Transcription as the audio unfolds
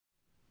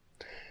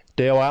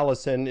Dale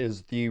Allison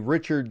is the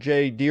Richard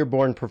J.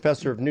 Dearborn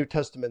Professor of New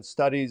Testament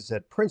Studies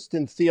at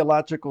Princeton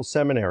Theological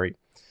Seminary.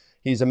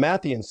 He's a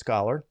Matthean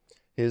scholar.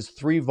 His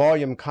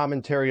 3-volume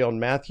commentary on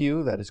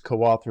Matthew, that is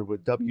co-authored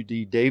with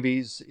W.D.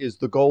 Davies, is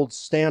the gold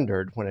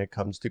standard when it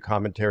comes to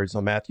commentaries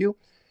on Matthew.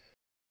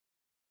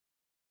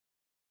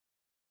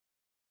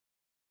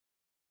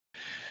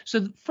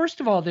 So first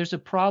of all, there's a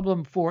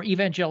problem for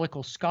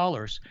evangelical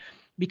scholars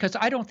because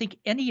I don't think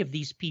any of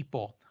these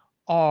people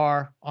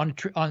are on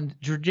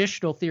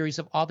traditional theories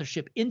of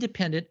authorship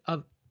independent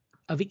of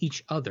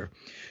each other.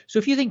 So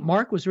if you think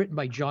Mark was written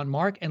by John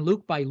Mark and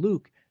Luke by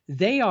Luke,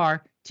 they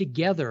are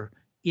together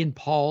in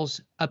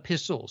Paul's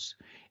epistles.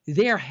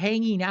 They're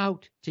hanging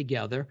out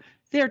together.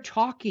 They're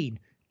talking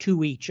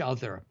to each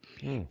other.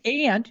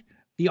 And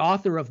the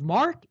author of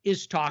Mark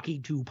is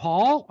talking to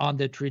Paul on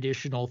the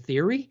traditional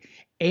theory,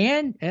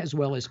 and as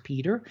well as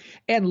Peter,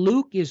 and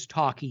Luke is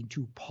talking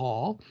to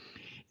Paul.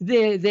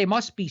 They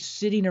must be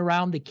sitting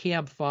around the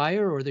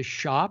campfire or the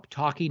shop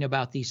talking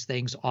about these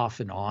things off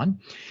and on.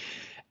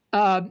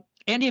 And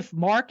if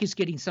Mark is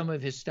getting some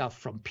of his stuff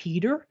from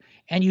Peter,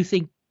 and you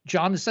think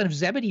John, the son of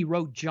Zebedee,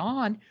 wrote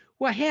John,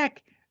 well,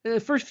 heck, the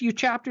first few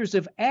chapters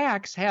of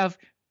Acts have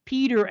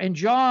Peter and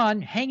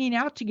John hanging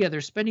out together,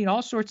 spending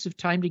all sorts of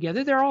time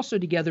together. They're also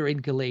together in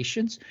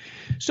Galatians.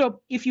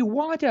 So if you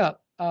want to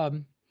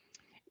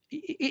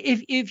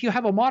if you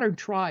have a modern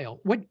trial,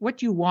 what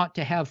do you want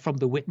to have from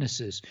the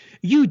witnesses?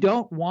 You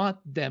don't want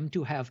them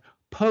to have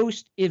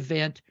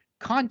post-event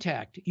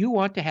contact. You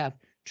want to have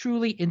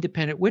truly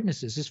independent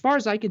witnesses. As far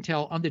as I can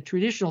tell, on the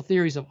traditional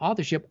theories of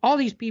authorship, all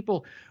these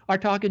people are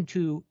talking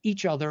to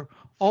each other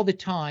all the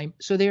time,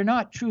 so they're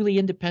not truly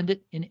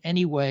independent in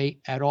any way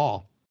at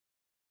all.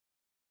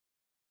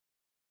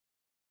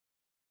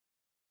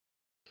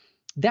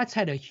 That's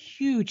had a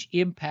huge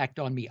impact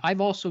on me.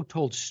 I've also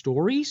told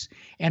stories,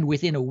 and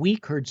within a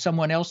week heard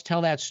someone else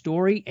tell that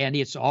story, and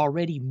it's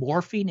already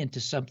morphing into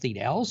something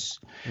else.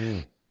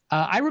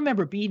 I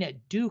remember being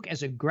at Duke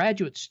as a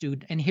graduate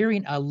student and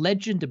hearing a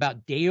legend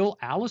about Dale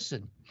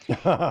Allison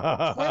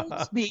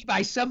told me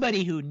by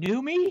somebody who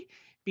knew me,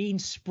 being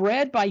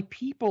spread by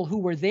people who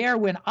were there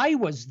when I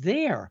was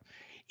there.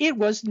 It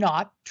was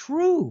not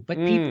true, but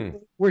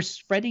people were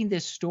spreading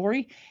this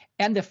story.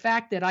 And the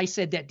fact that I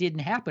said that didn't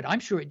happen, I'm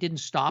sure it didn't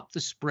stop the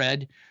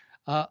spread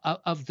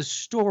of the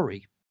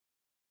story.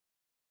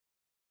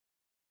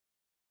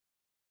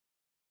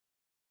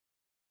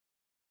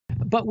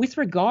 But with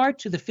regard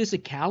to the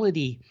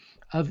physicality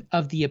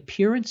of the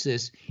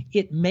appearances,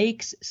 it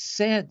makes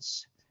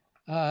sense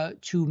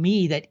to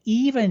me that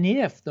even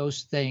if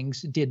those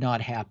things did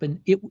not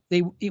happen,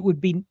 it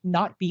would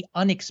not be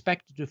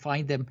unexpected to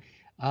find them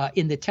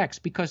in the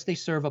text because they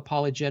serve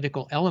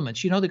apologetical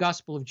elements. You know, the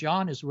Gospel of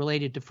John is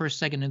related to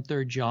 1st, 2nd, and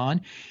 3rd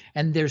John,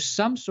 and there's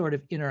some sort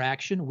of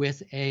interaction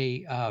with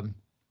a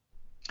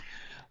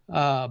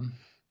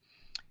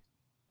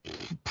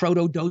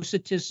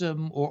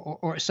proto-docetism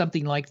or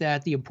something like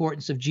that. The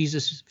importance of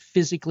Jesus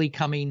physically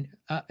coming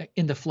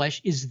in the flesh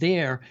is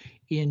there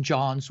in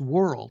John's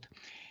world.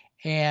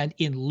 And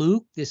in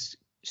Luke, this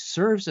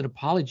serves an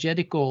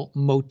apologetical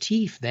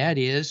motif, that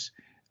is,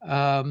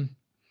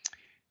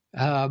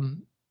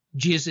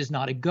 Jesus is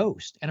not a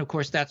ghost. And of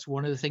course, that's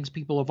one of the things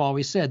people have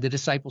always said. The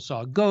disciples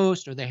saw a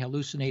ghost or they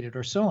hallucinated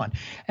or so on.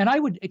 And I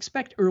would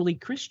expect early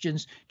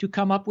Christians to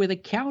come up with a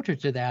counter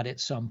to that at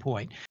some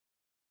point.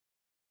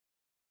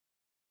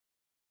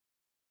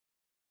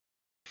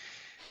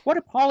 What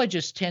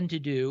apologists tend to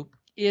do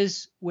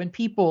is when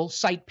people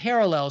cite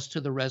parallels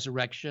to the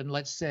resurrection,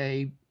 let's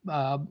say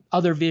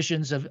other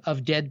visions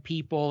of dead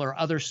people or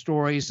other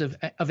stories of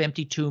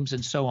empty tombs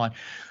and so on.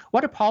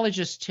 What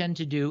apologists tend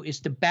to do is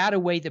to bat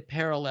away the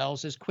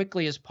parallels as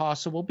quickly as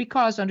possible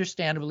because,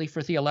 understandably,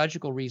 for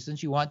theological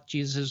reasons, you want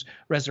Jesus'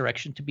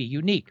 resurrection to be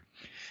unique.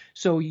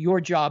 So your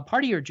job,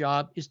 part of your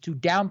job, is to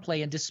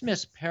downplay and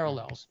dismiss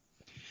parallels.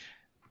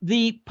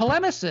 The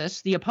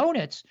polemicists, the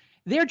opponents,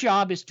 their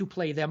job is to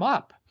play them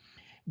up,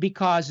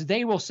 because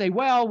they will say,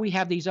 well, we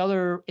have these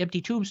other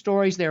empty tomb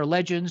stories, they're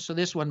legends, so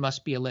this one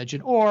must be a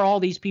legend. Or all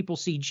these people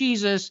see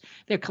Jesus,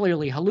 they're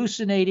clearly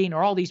hallucinating.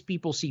 Or all these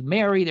people see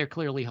Mary, they're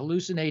clearly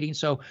hallucinating.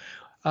 So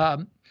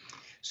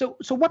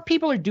what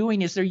people are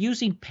doing is they're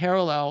using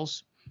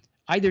parallels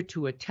either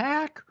to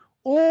attack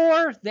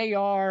or they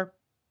are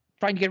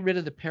trying to get rid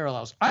of the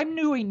parallels. I'm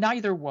doing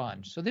neither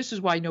one. So this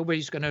is why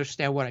nobody's going to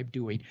understand what I'm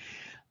doing.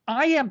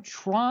 I am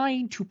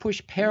trying to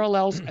push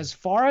parallels as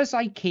far as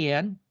I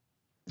can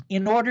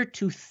in order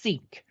to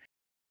think.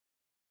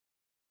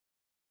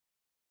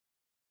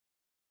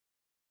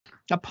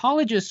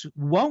 Apologists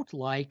won't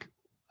like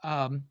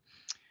a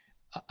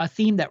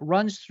theme that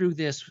runs through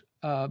this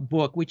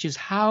book, which is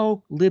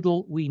how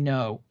little we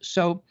know.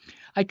 So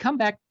I come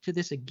back to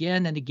this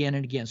again and again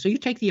and again. So you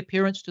take the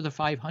appearance to the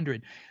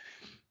 500.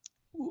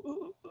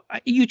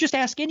 You just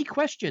ask any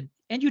question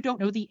and you don't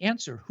know the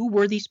answer. Who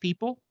were these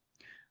people?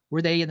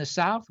 Were they in the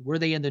south? Were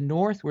they in the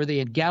north? Were they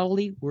in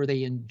Galilee? Were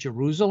they in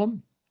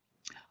Jerusalem?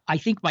 I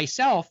think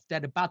myself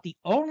that about the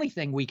only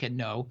thing we can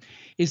know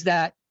is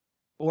that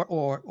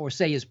or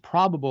say is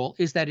probable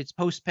is that it's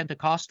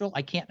post-Pentecostal.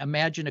 I can't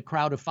imagine a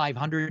crowd of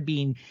 500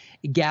 being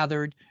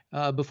gathered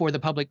before the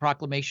public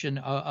proclamation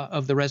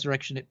of the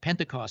resurrection at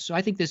Pentecost. So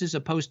I think this is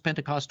a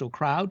post-Pentecostal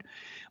crowd.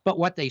 But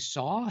what they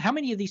saw, how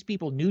many of these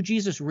people knew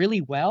Jesus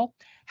really well?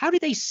 How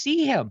did they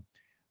see him?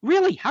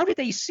 Really, how did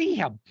they see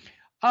him?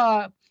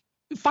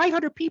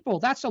 500 people,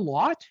 that's a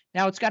lot.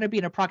 Now it's got to be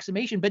an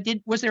approximation, but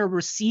was there a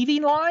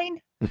receiving line?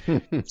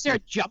 Was there a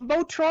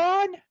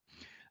jumbotron?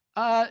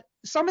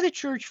 Some of the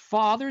church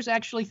fathers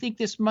actually think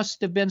this must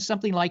have been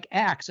something like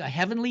Acts, a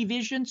heavenly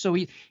vision. So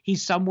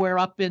he's somewhere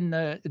up in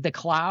the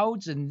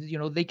clouds, and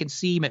they can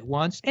see him at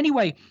once.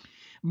 Anyway,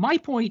 my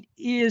point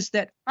is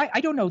that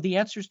I don't know the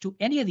answers to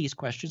any of these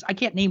questions. I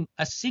can't name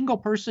a single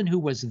person who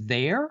was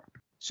there.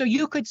 So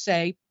you could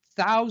say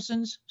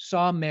thousands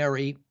saw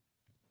Mary,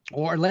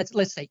 or let's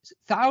say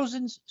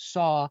thousands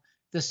saw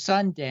the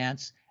sun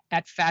dance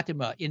at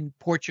Fatima in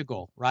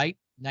Portugal, right?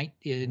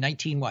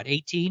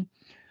 18?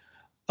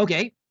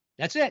 Okay,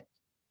 that's it.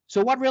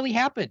 So what really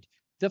happened?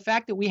 The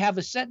fact that we have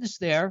a sentence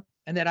there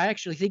and that I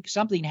actually think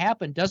something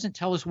happened doesn't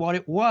tell us what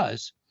it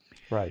was.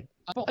 Right.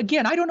 Well,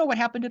 again, I don't know what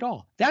happened at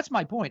all. That's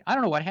my point. I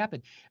don't know what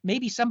happened.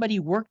 Maybe somebody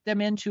worked them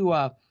into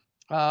a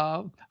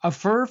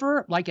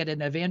fervor, like at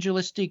an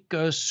evangelistic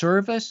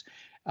service.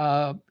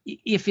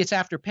 If it's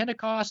after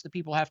Pentecost, the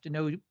people have to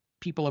know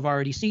people have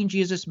already seen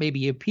Jesus. Maybe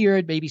he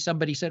appeared. Maybe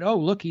somebody said, oh,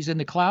 look, he's in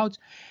the clouds.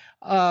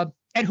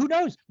 And who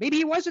knows? Maybe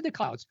he was in the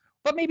clouds,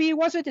 but maybe he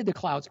wasn't in the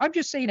clouds. I'm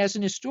just saying, as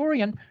an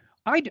historian,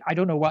 I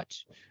don't know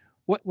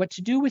what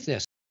to do with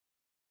this.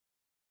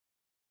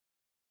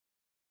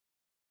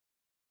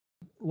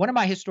 One of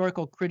my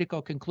historical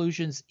critical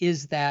conclusions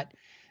is that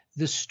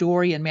the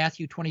story in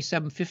Matthew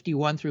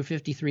 27:51 through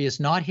 53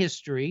 is not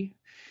history.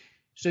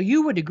 So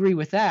you would agree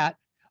with that.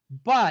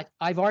 But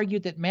I've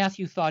argued that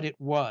Matthew thought it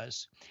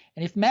was.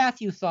 And if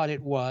Matthew thought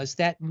it was,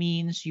 that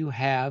means you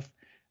have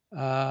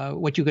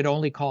what you could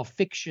only call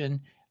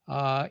fiction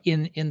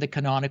in the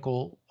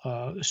canonical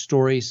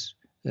stories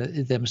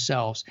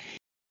themselves.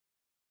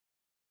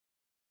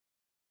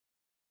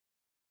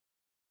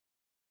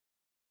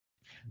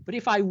 But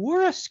if I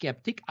were a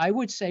skeptic, I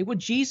would say, well,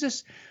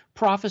 Jesus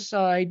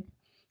prophesied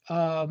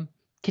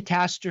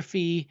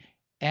catastrophe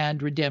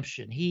and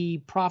redemption.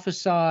 He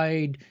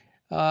prophesied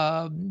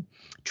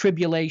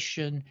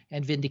tribulation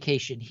and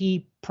vindication.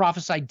 He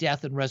prophesied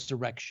death and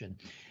resurrection.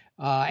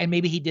 And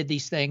maybe he did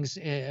these things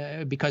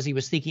because he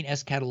was thinking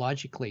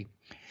eschatologically.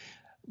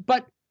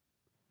 But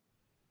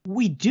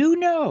we do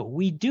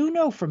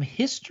know from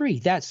history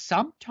that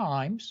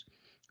sometimes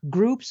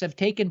groups have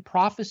taken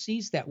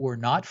prophecies that were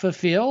not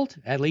fulfilled,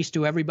 at least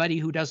to everybody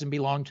who doesn't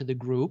belong to the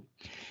group,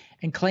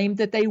 and claimed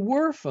that they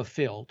were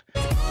fulfilled.